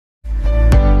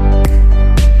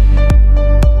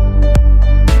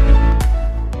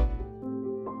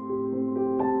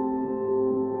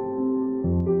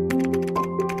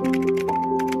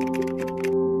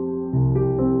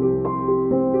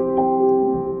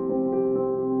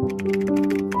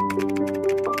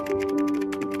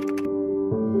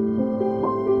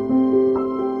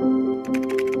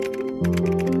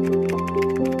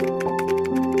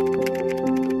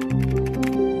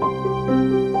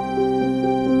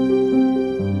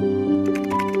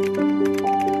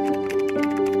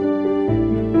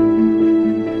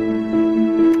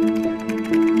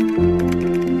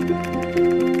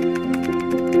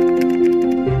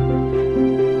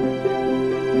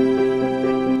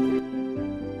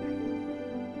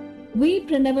We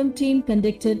Pranavam team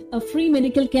conducted a free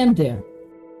medical camp there.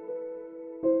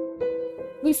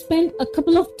 We spent a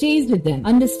couple of days with them,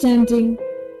 understanding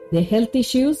their health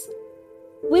issues.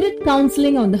 We did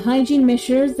counseling on the hygiene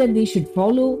measures that they should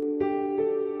follow.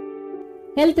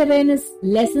 Health awareness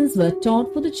lessons were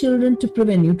taught for the children to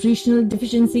prevent nutritional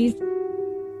deficiencies.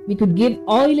 We could give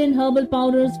oil and herbal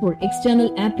powders for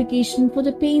external application for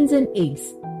the pains and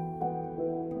aches.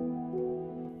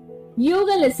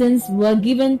 Yoga lessons were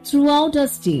given throughout our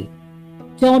stay,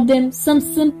 taught them some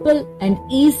simple and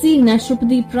easy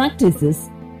naturopathy practices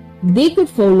they could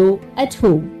follow at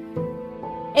home,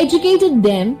 educated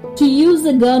them to use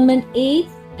the government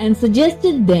aids and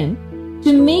suggested them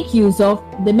to make use of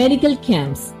the medical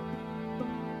camps.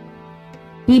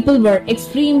 People were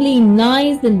extremely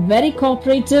nice and very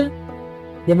cooperative.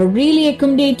 They were really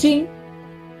accommodating.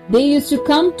 They used to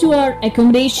come to our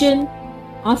accommodation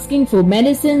asking for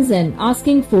medicines and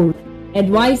asking for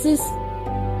advices.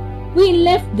 We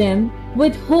left them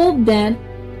with hope that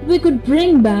we could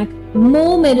bring back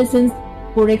more medicines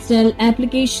for external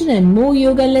application and more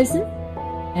yoga lessons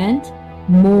and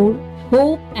more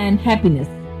hope and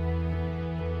happiness.